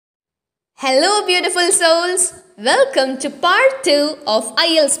Hello beautiful souls! Welcome to part 2 of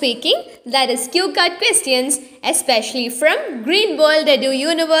IELTS speaking, that is cue card questions, especially from Green World Edu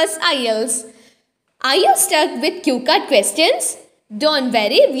Universe IELTS. Are you stuck with cue card questions? Don't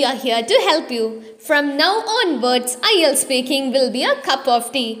worry, we are here to help you. From now onwards, IELTS speaking will be a cup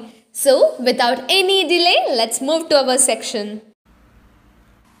of tea. So, without any delay, let's move to our section.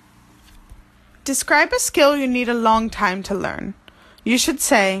 Describe a skill you need a long time to learn. You should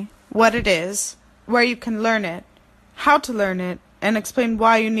say what it is, where you can learn it, how to learn it, and explain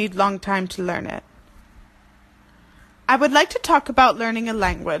why you need long time to learn it. I would like to talk about learning a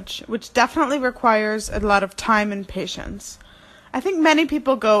language, which definitely requires a lot of time and patience. I think many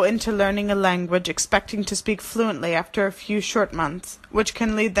people go into learning a language expecting to speak fluently after a few short months, which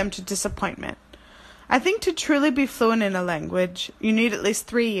can lead them to disappointment. I think to truly be fluent in a language, you need at least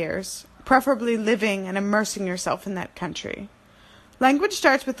 3 years, preferably living and immersing yourself in that country. Language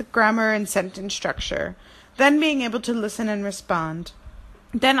starts with the grammar and sentence structure, then being able to listen and respond,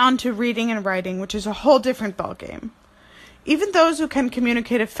 then on to reading and writing, which is a whole different ballgame. Even those who can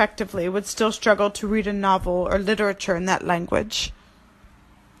communicate effectively would still struggle to read a novel or literature in that language.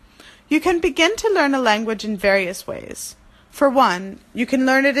 You can begin to learn a language in various ways. For one, you can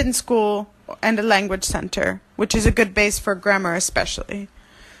learn it in school and a language center, which is a good base for grammar especially.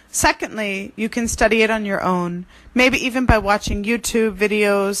 Secondly, you can study it on your own, maybe even by watching YouTube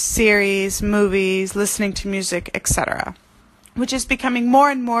videos, series, movies, listening to music, etc., which is becoming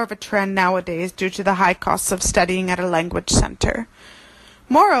more and more of a trend nowadays due to the high costs of studying at a language center.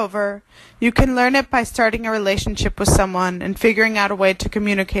 Moreover, you can learn it by starting a relationship with someone and figuring out a way to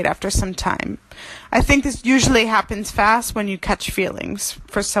communicate after some time. I think this usually happens fast when you catch feelings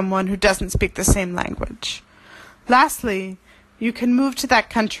for someone who doesn't speak the same language. Lastly, you can move to that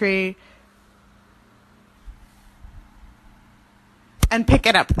country and pick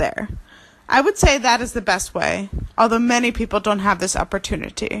it up there. I would say that is the best way, although many people don't have this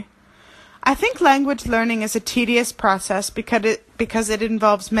opportunity. I think language learning is a tedious process because it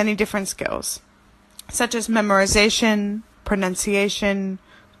involves many different skills, such as memorization, pronunciation,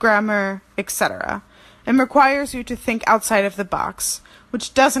 grammar, etc., and requires you to think outside of the box,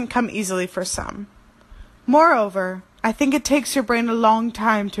 which doesn't come easily for some. Moreover, I think it takes your brain a long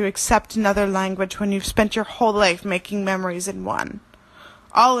time to accept another language when you've spent your whole life making memories in one.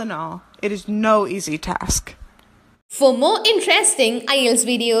 All in all, it is no easy task. For more interesting IELTS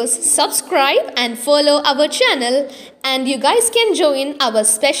videos, subscribe and follow our channel, and you guys can join our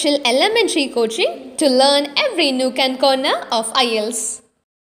special elementary coaching to learn every nook and corner of IELTS.